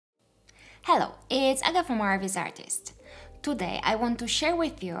Hello, it's Aga from Arvis Artist. Today I want to share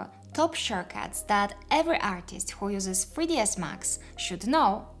with you top shortcuts that every artist who uses 3ds Max should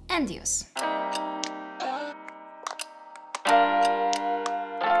know and use.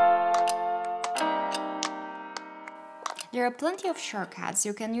 There are plenty of shortcuts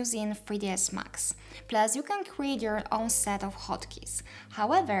you can use in 3ds Max, plus you can create your own set of hotkeys.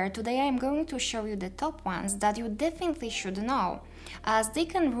 However, today I'm going to show you the top ones that you definitely should know, as they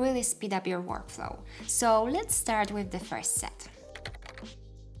can really speed up your workflow. So let's start with the first set.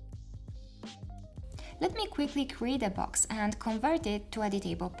 Let me quickly create a box and convert it to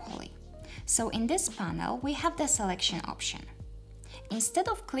Editable Poly. So in this panel we have the selection option. Instead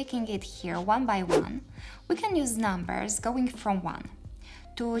of clicking it here one by one, we can use numbers going from 1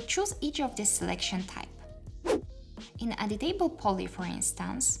 to choose each of this selection type. In Editable Poly, for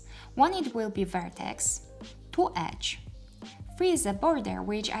instance, 1 it will be vertex, 2 edge, 3 is a border,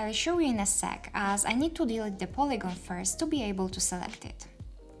 which I'll show you in a sec, as I need to delete the polygon first to be able to select it,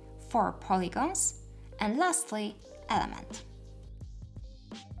 4 polygons, and lastly, element.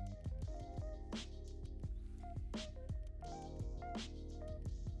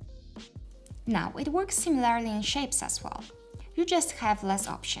 Now, it works similarly in shapes as well. You just have less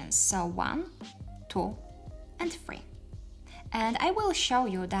options, so 1, 2, and 3. And I will show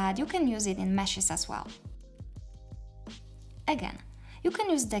you that you can use it in meshes as well. Again, you can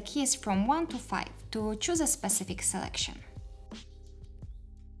use the keys from 1 to 5 to choose a specific selection.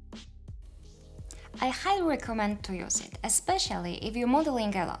 I highly recommend to use it, especially if you're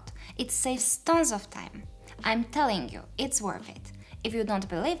modeling a lot. It saves tons of time. I'm telling you, it's worth it. If you don't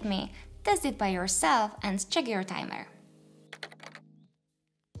believe me, test it by yourself and check your timer.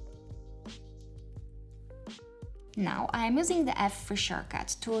 Now I am using the F3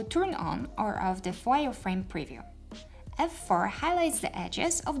 shortcut to turn on or off the wireframe preview. F4 highlights the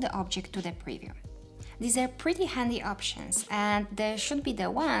edges of the object to the preview. These are pretty handy options, and they should be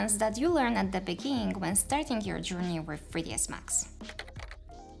the ones that you learn at the beginning when starting your journey with 3ds Max.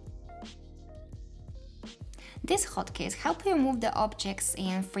 These hotkeys help you move the objects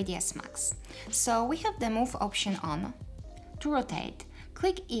in 3ds Max. So we have the Move option on. To rotate,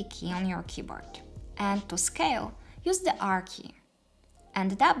 click E key on your keyboard. And to scale, use the R key.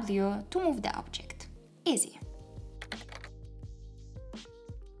 And W to move the object. Easy.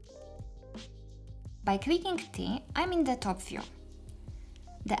 By clicking T, I'm in the top view.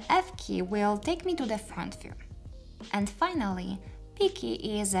 The F key will take me to the front view. And finally, P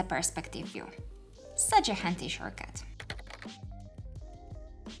key is a perspective view. Such a handy shortcut.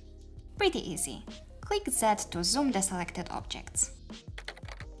 Pretty easy. Click Z to zoom the selected objects.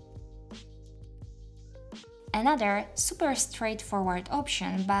 Another super straightforward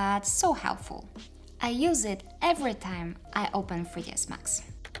option, but so helpful. I use it every time I open 3ds Max.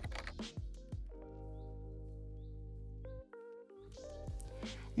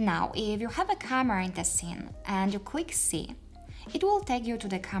 Now, if you have a camera in the scene and you click C, it will take you to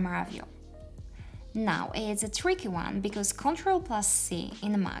the camera view. Now, it's a tricky one because Ctrl+C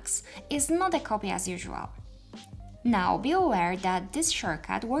in Max is not a copy as usual. Now, be aware that this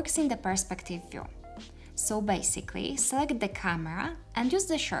shortcut works in the perspective view. So basically, select the camera and use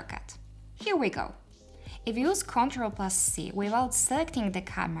the shortcut. Here we go. If you use Ctrl+C without selecting the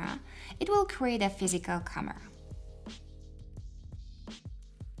camera, it will create a physical camera.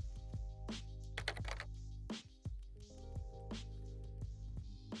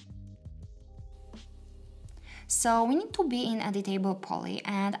 So we need to be in Editable Poly,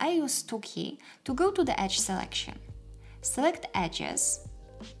 and I use 2 key to go to the edge selection. Select edges,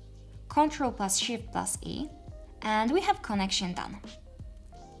 Ctrl+Shift+E, and we have connection done.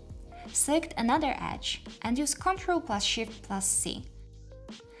 Select another edge and use Ctrl+Shift+C,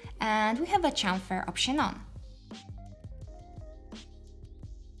 and we have a chamfer option on.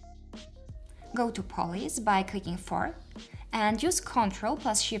 Go to Polys by clicking 4, and use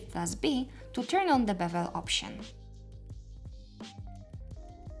Ctrl+Shift+B to turn on the bevel option.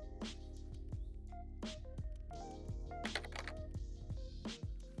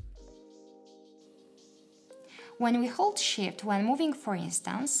 When we hold Shift when moving, for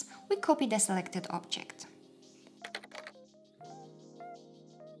instance, we copy the selected object.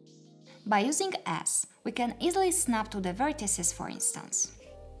 By using S, we can easily snap to the vertices, for instance.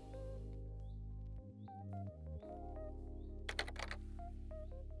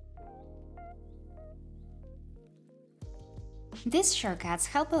 These shortcuts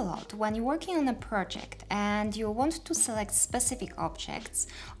help a lot when you're working on a project and you want to select specific objects,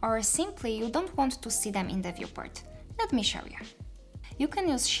 or simply you don't want to see them in the viewport. Let me show you. You can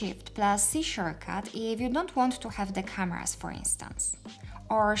use Shift+C shortcut if you don't want to have the cameras, for instance.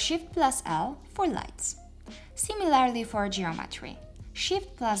 or Shift plus L for lights. Similarly for geometry,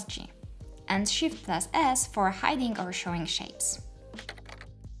 Shift plus G, and Shift plus S for hiding or showing shapes.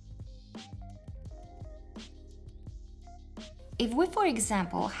 If we, for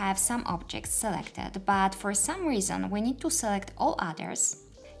example, have some objects selected, but for some reason we need to select all others,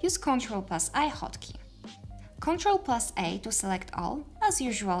 use Ctrl plus I hotkey. Ctrl plus A to select all, as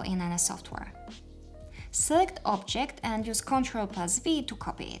usual in any software. Select object and use Ctrl plus V to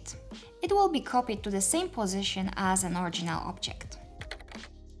copy it. It will be copied to the same position as an original object.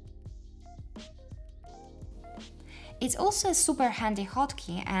 It's also a super handy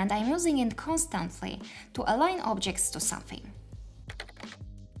hotkey and I'm using it constantly to align objects to something.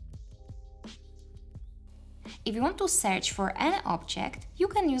 If you want to search for any object, you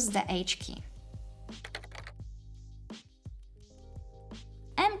can use the H key.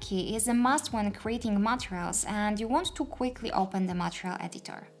 M key is a must when creating materials and you want to quickly open the material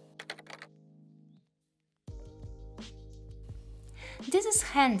editor. This is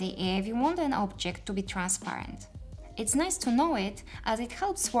handy if you want an object to be transparent. It's nice to know it as it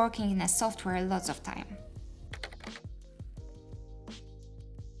helps working in a software lots of time.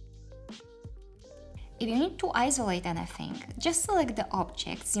 If you need to isolate anything, just select the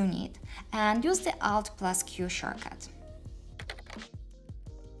objects you need and use the Alt plus Q shortcut.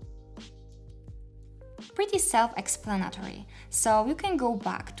 Pretty self-explanatory, so you can go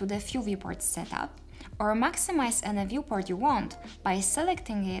back to the few viewport setup or maximize any viewport you want by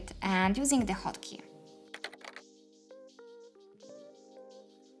selecting it and using the hotkey.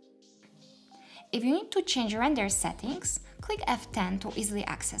 If you need to change render settings, click F10 to easily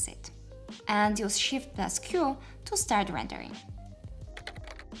access it, and use Shift plus Q to start rendering.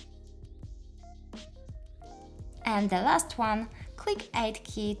 And the last one, click 8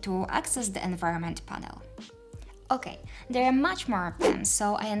 key to access the environment panel. Okay, there are much more of them,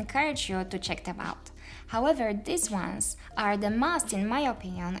 so I encourage you to check them out. However, these ones are the must in my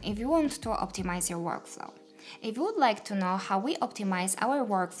opinion if you want to optimize your workflow. If you would like to know how we optimize our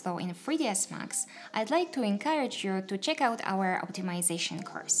workflow in 3ds Max, I'd like to encourage you to check out our optimization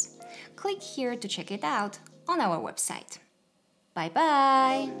course. Click here to check it out on our website. Bye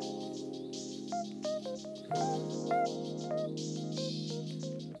bye!